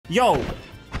Yo!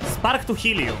 Spark to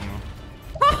helium.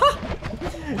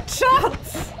 Chat!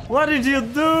 What did you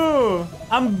do?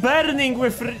 I'm burning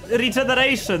with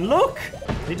regeneration. Look!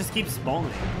 They just keep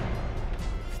spawning.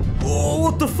 Oh,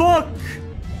 what the fuck?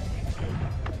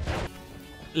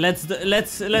 Let's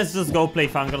just go play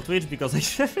Fungal Twitch because I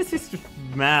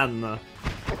man.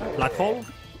 Black hole?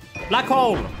 Black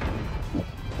hole!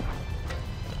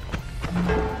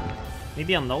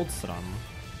 Maybe a notes run.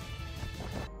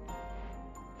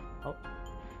 Oh.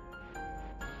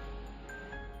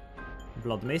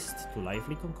 Blood mist to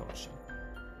lively concoction.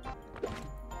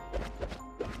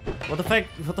 What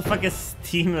the fuck is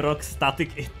Team Rock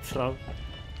static intro?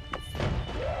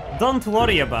 Don't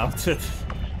worry about it.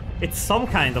 It's some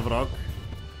kind of rock.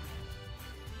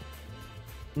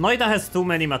 Noita has too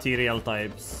many material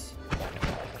types.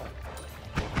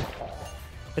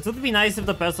 It would be nice if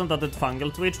the person that did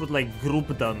Fungal Twitch would like group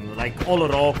them, like all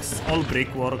rocks, all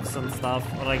brickworks and stuff,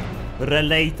 or like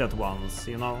related ones,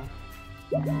 you know?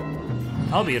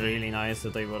 That would be really nice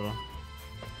if they were...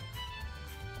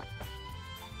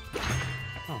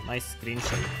 Oh, nice screen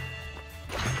shake.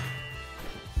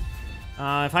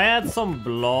 If I had some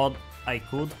blood, I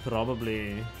could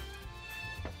probably...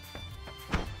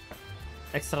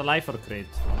 Extra life or crit?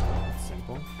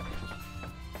 Simple.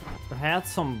 If I had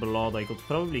some blood, I could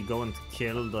probably go and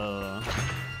kill the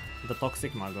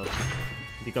toxic maggot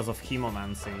because of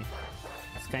hemomancy.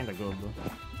 It's kinda good.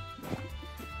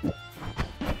 You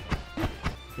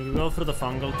could go through the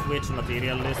Fungal Twitch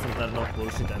material list and turn off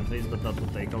bullshit entries, but that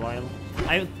would take a while.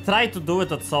 I tried to do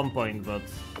it at some point, but...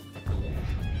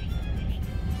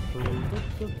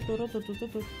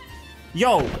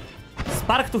 Yo!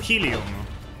 Spark to helium!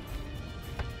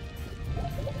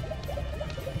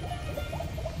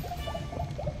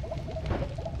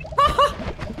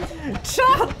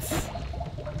 Chat!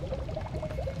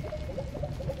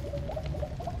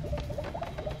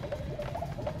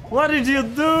 What did you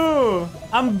do?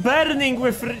 I'm burning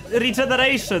with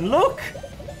regeneration. Look!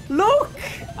 Look!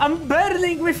 I'm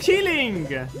burning with healing!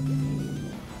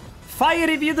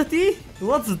 Fiery beauty?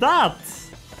 What's that?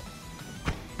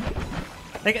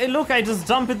 Like, look, I just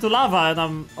jump into lava and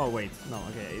I'm... Oh, wait. No,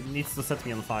 okay. It needs to set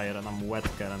me on fire and I'm wet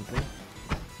currently.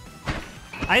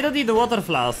 I don't need the water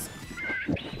flask.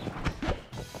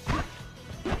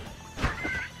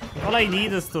 All I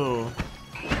need is to...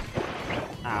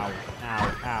 Ow,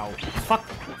 ow, ow. Fuck.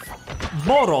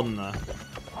 Moron.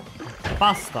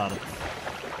 Bastard.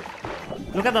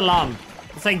 Look at the lamp.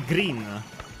 It's like green.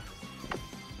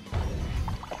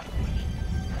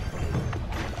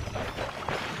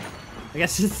 I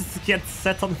guess it just gets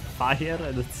set on fire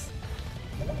and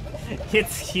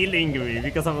it's healing me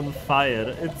because I'm on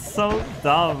fire. It's so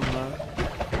dumb.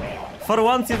 For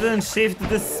once you didn't shift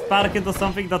this spark into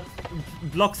something that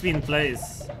blocks me in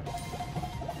place.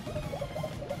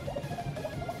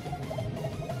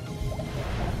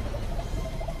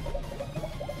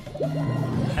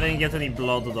 I didn't get any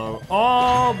blood though.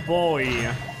 Oh boy!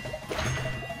 It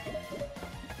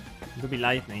could be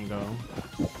lightning though.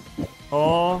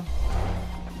 Oh!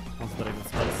 Concentrated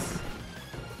spells.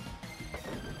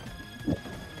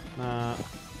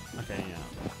 Okay, yeah.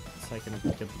 So I can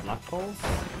get black holes.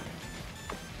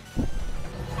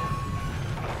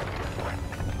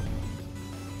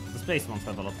 This place won't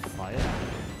have a lot of fire.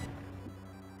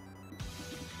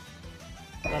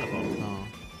 Teleport, no.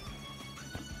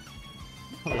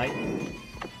 Light.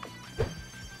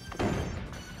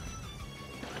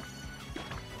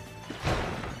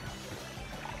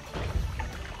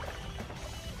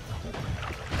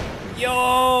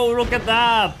 Yo, look at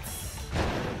that!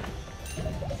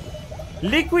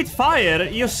 Liquid fire?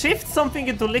 You shift something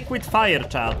into liquid fire,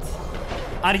 chat.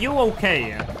 Are you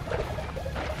okay?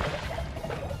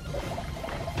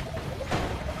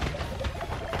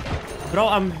 Bro,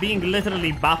 I'm being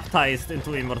literally baptized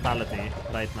into immortality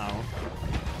right now.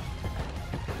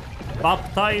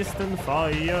 Baptized in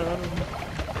fire.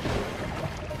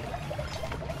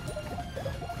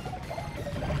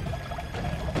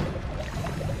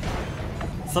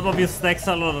 Some of you snacks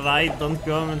are alright, don't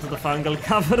go into the fungal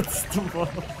cupboards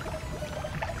tomorrow.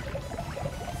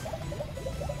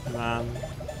 Man.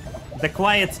 The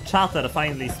quiet chatter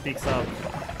finally speaks up.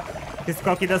 His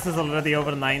cockiness is already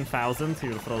over 9,000, he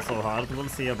will throw so hard, we'll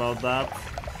see about that.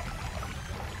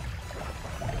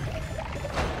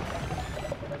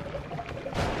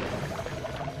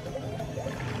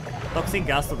 Toxic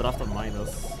gas to draft on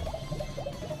minus.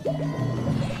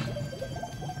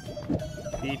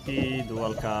 PP,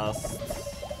 dual cast,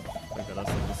 like the rest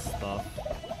of this stuff.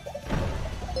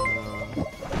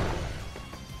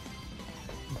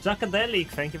 Jackadelic,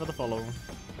 thank you for the follow.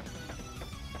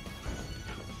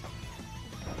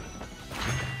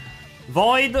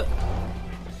 Void!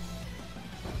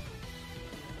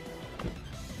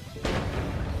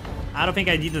 I don't think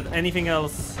I needed anything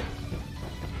else.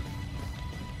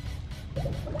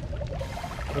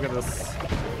 Look at this.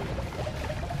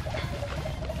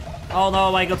 Oh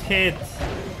no, I got hit.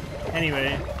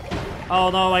 Anyway. Oh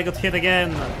no, I got hit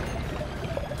again.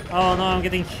 Oh no, I'm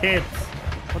getting hit.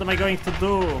 What am I going to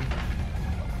do?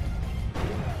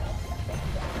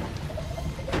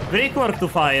 Brickwork to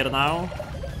fire now.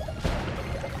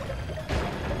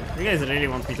 You guys really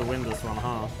want me to win this one,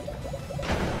 huh?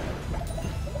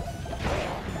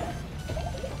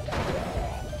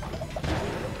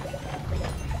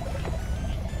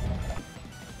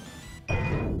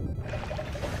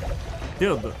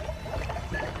 Dude.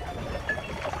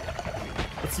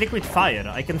 It's liquid fire.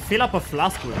 I can fill up a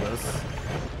flask with this.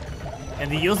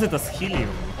 And use it as helium.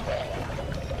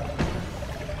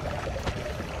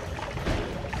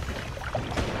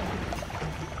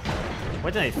 Why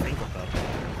did I think of that?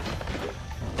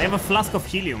 I have a flask of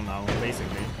helium now,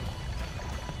 basically.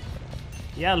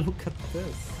 Yeah, look at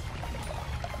this.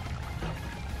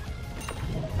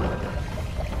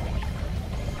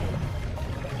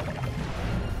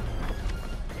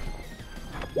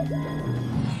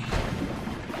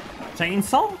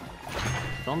 Chainsaw?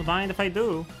 Don't mind if I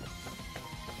do.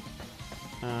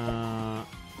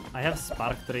 I have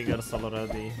spark triggers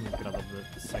already. Let me grab up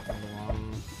the second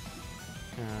one.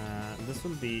 This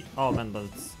will be... Oh man, but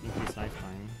it's increased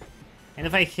lifetime. And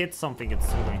if I hit something, it's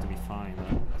still going to be fine,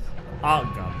 right? Oh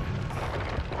god.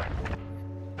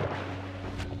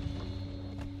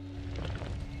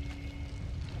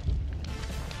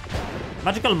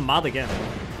 Magical mud again.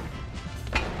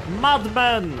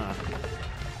 Madman!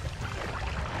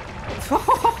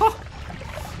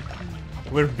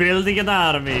 We're building an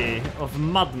army of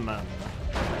mudmen.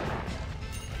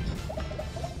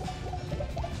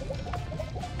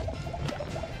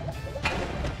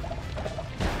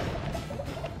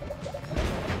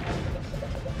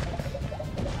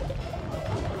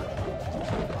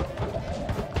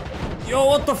 Yo,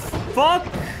 what the fuck?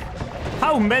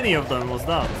 How many of them was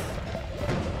that?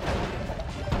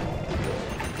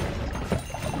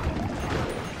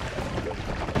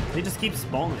 They just keep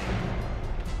spawning.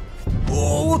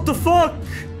 Oh, what the fuck?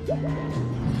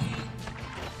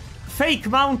 Fake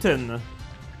mountain.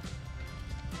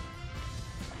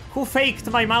 Who faked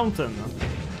my mountain?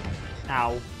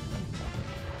 Ow.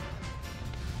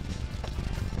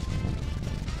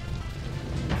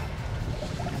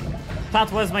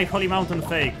 That was my holy mountain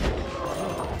fake.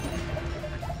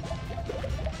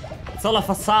 It's all a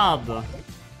facade.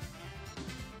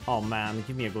 Oh man,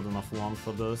 give me a good enough one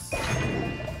for this.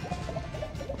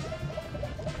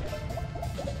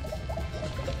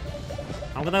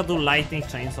 I'm gonna do lightning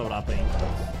chainsaw wrapping.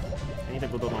 I need a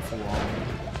good enough one.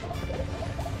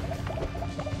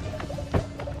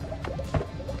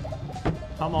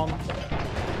 Come on.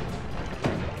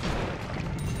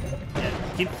 Yeah,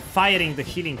 keep firing the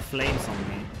healing flames on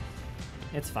me.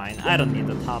 It's fine. I don't need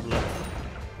a tablet.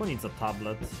 Who needs a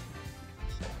tablet?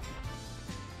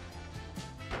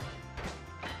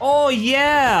 Oh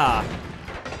yeah!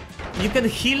 You can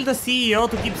heal the CEO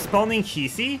to keep spawning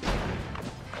Hisi?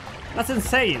 That's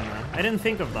insane. I didn't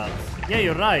think of that. Yeah,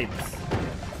 you're right.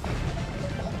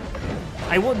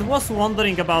 I was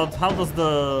wondering about how does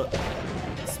the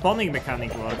spawning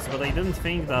mechanic works, but I didn't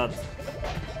think that...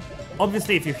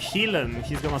 Obviously, if you heal him,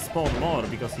 he's gonna spawn more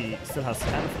because he still has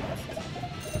health left.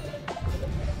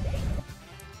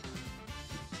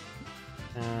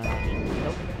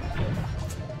 Nope.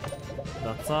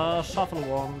 That's a shuffle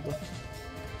wand.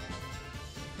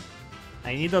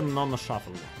 I need a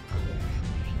non-shuffle.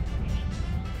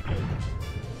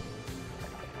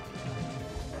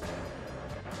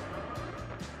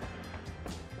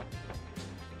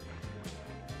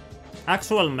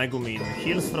 Actual Megumin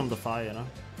heals from the fire.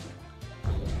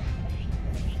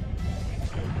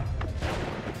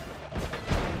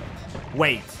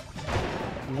 Wait.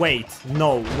 Wait.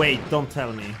 No, wait, don't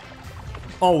tell me.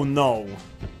 Oh no.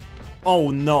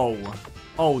 Oh no.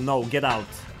 Oh no, get out.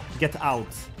 Get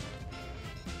out.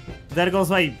 There goes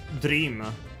my dream.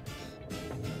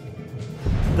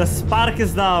 The spark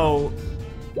is now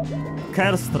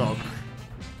Kerstruck.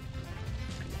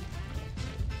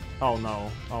 Oh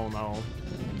no, oh no.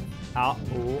 I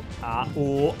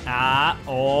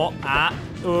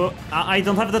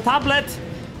don't have the tablet!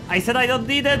 I said I don't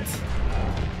need it!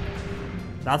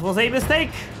 That was a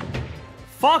mistake!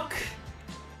 Fuck!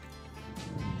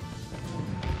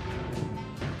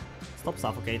 Stop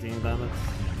suffocating, damn it.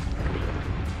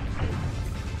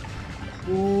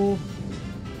 Ooh.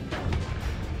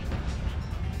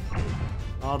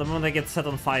 Oh, the moment I get set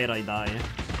on fire, I die.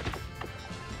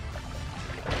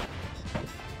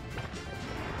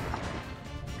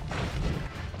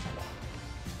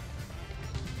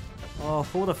 Oh,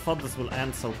 who would have thought this will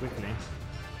end so quickly?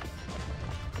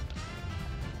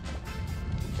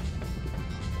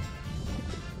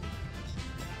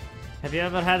 Have you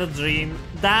ever had a dream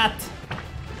that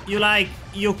you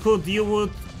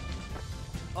would...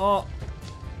 Oh.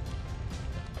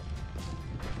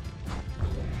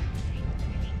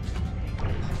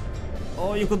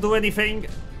 Oh, you could do anything.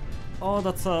 Oh,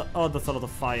 that's a lot of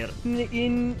fire.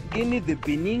 In the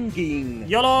beginning.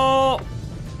 YOLO!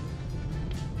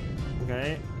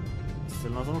 Okay.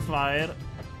 Still not on fire.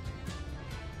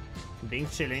 Being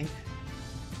chilling.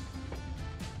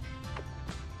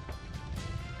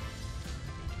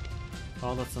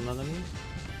 Oh, that's an enemy.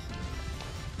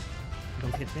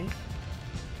 Don't hit me.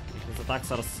 His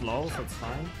attacks are slow, so it's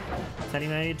fine.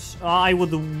 Telemage. Oh, I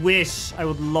would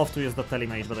love to use the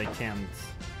telemage, but I can't.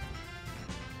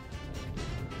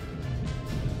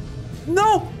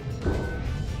 No!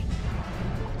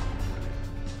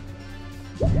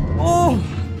 Oh!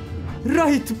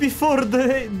 Right before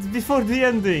the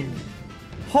ending.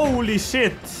 Holy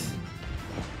shit!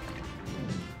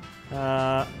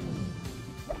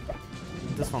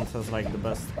 This one feels like the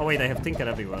best. Oh wait, I have Tinker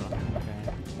everywhere. Okay.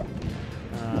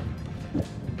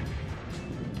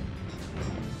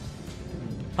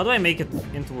 How do I make it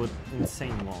into an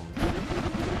insane one?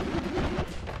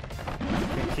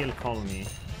 Okay, kill, call me.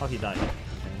 Oh, he died. Okay.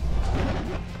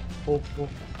 Oh.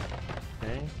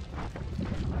 Okay.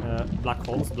 Black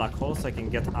holes, so I can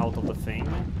get out of the thing.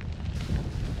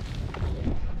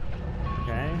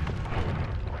 Okay.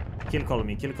 Kill, call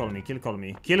me, kill, call me, kill, call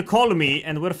me. Kill, call me,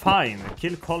 and we're fine.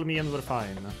 Kill, call me, and we're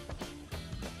fine.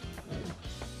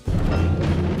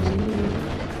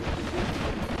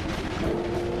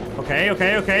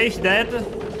 Okay, he's dead.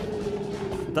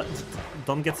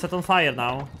 Don't get set on fire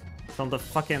now. From the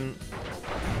fucking...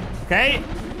 Okay.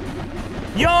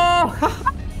 Yo!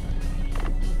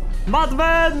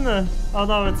 Madman! Oh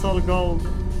no, it's all gold.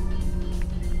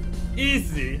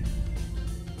 Easy.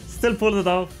 Still pulled it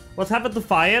off. What happened to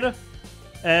fire?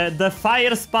 The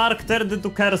fire spark turned into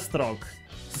Kerstroke.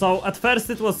 So at first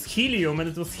it was helium and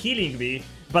it was healing me.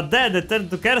 But then it turned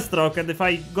to Kerstroke, and if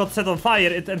I got set on fire,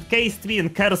 it encased me in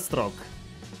Kerstroke.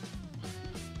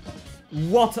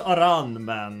 What a run,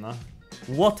 man.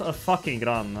 What a fucking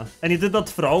run. And you did not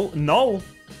throw? No,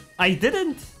 I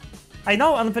didn't. I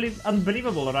know,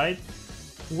 unbelievable, right?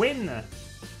 Win.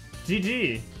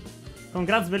 GG.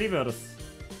 Congrats, believers.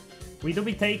 We do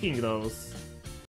be taking those.